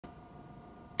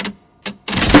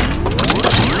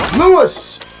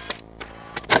Lewis!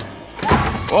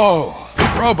 Whoa,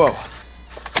 Robo.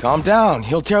 Calm down,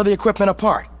 he'll tear the equipment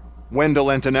apart. Wendell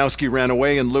Antonowski ran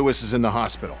away and Lewis is in the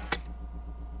hospital.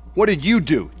 What did you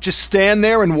do? Just stand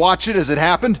there and watch it as it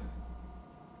happened?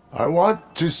 I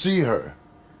want to see her.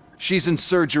 She's in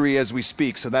surgery as we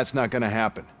speak, so that's not gonna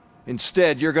happen.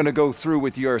 Instead, you're gonna go through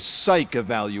with your psych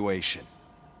evaluation.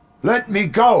 Let me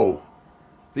go!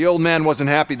 The old man wasn't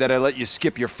happy that I let you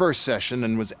skip your first session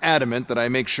and was adamant that I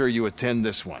make sure you attend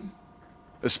this one.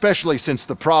 Especially since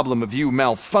the problem of you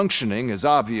malfunctioning is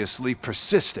obviously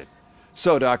persistent.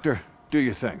 So, Doctor, do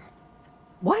your thing.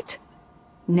 What?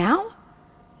 Now?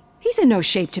 He's in no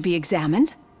shape to be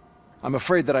examined. I'm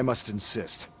afraid that I must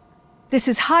insist. This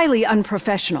is highly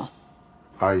unprofessional.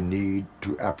 I need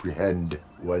to apprehend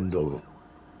Wendell.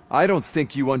 I don't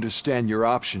think you understand your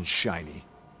options, Shiny,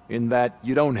 in that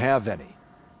you don't have any.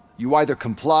 You either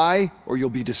comply or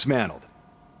you'll be dismantled.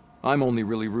 I'm only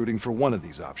really rooting for one of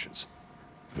these options.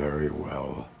 Very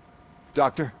well.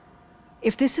 Doctor?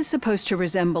 If this is supposed to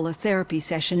resemble a therapy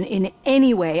session in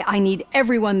any way, I need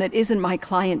everyone that isn't my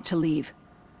client to leave.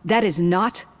 That is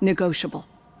not negotiable.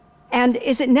 And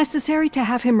is it necessary to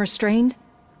have him restrained?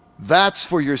 That's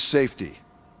for your safety.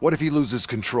 What if he loses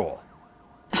control?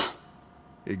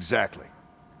 Exactly.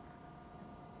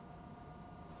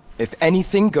 If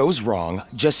anything goes wrong,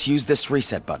 just use this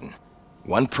reset button.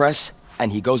 One press,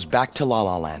 and he goes back to La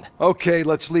La Land. Okay,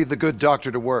 let's leave the good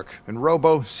doctor to work. And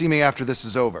Robo, see me after this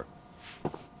is over.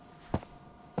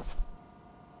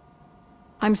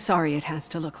 I'm sorry it has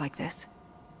to look like this.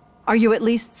 Are you at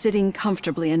least sitting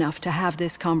comfortably enough to have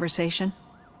this conversation?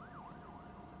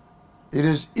 It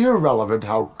is irrelevant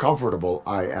how comfortable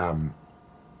I am.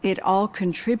 It all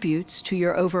contributes to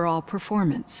your overall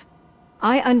performance.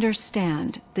 I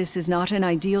understand this is not an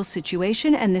ideal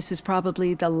situation, and this is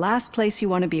probably the last place you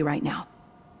want to be right now.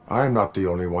 I am not the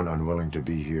only one unwilling to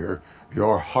be here.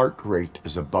 Your heart rate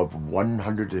is above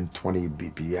 120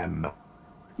 BPM.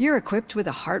 You're equipped with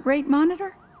a heart rate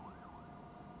monitor?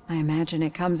 I imagine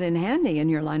it comes in handy in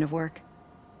your line of work.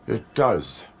 It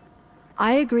does.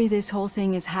 I agree this whole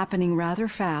thing is happening rather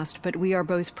fast, but we are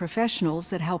both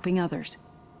professionals at helping others.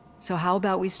 So how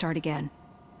about we start again?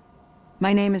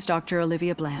 My name is Dr.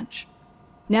 Olivia Blanche.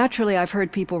 Naturally, I've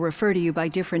heard people refer to you by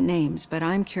different names, but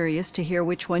I'm curious to hear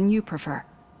which one you prefer.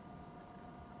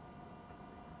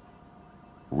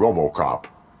 Robocop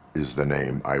is the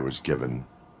name I was given.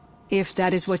 If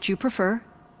that is what you prefer,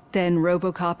 then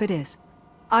Robocop it is.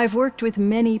 I've worked with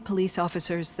many police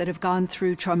officers that have gone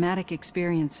through traumatic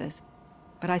experiences,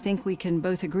 but I think we can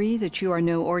both agree that you are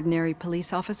no ordinary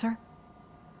police officer.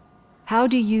 How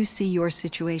do you see your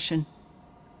situation?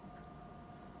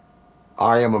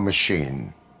 I am a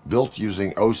machine, built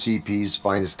using OCP's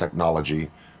finest technology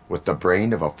with the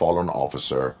brain of a fallen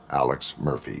officer, Alex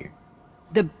Murphy.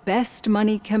 The best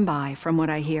money can buy, from what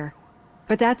I hear.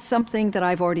 But that's something that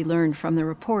I've already learned from the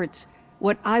reports.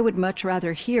 What I would much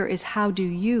rather hear is how do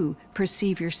you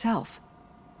perceive yourself?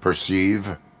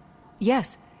 Perceive?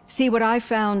 Yes. See, what I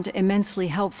found immensely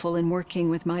helpful in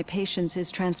working with my patients is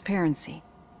transparency.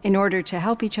 In order to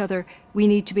help each other, we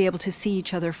need to be able to see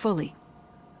each other fully.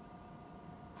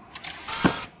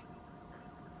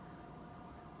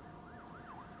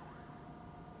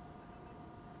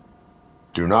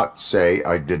 Do not say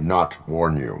I did not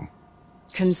warn you.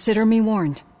 Consider me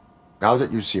warned. Now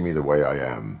that you see me the way I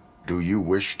am, do you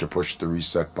wish to push the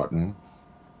reset button?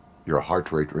 Your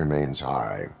heart rate remains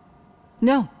high.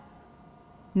 No.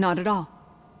 Not at all.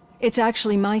 It's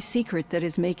actually my secret that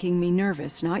is making me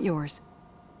nervous, not yours.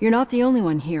 You're not the only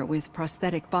one here with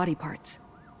prosthetic body parts.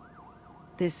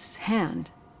 This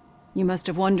hand, you must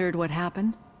have wondered what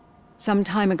happened. Some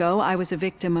time ago, I was a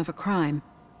victim of a crime.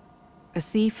 A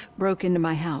thief broke into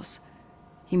my house.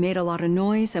 He made a lot of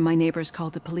noise and my neighbors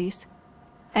called the police.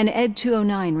 And Ed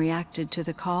 209 reacted to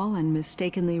the call and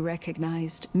mistakenly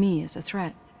recognized me as a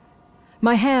threat.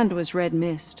 My hand was red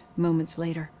mist moments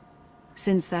later.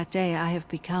 Since that day, I have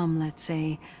become, let's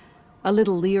say, a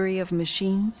little leery of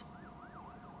machines.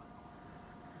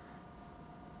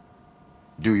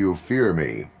 Do you fear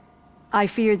me? I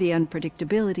fear the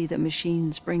unpredictability that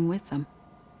machines bring with them.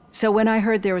 So when I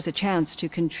heard there was a chance to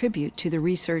contribute to the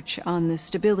research on the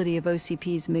stability of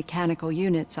OCP's mechanical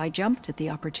units, I jumped at the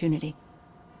opportunity.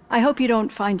 I hope you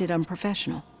don't find it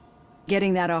unprofessional.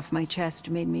 Getting that off my chest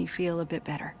made me feel a bit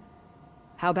better.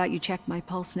 How about you check my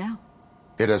pulse now?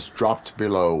 It has dropped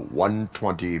below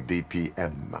 120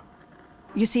 BPM.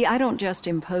 You see, I don't just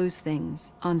impose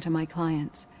things onto my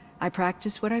clients. I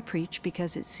practice what I preach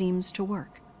because it seems to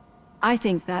work. I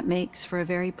think that makes for a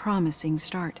very promising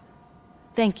start.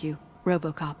 Thank you,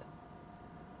 Robocop.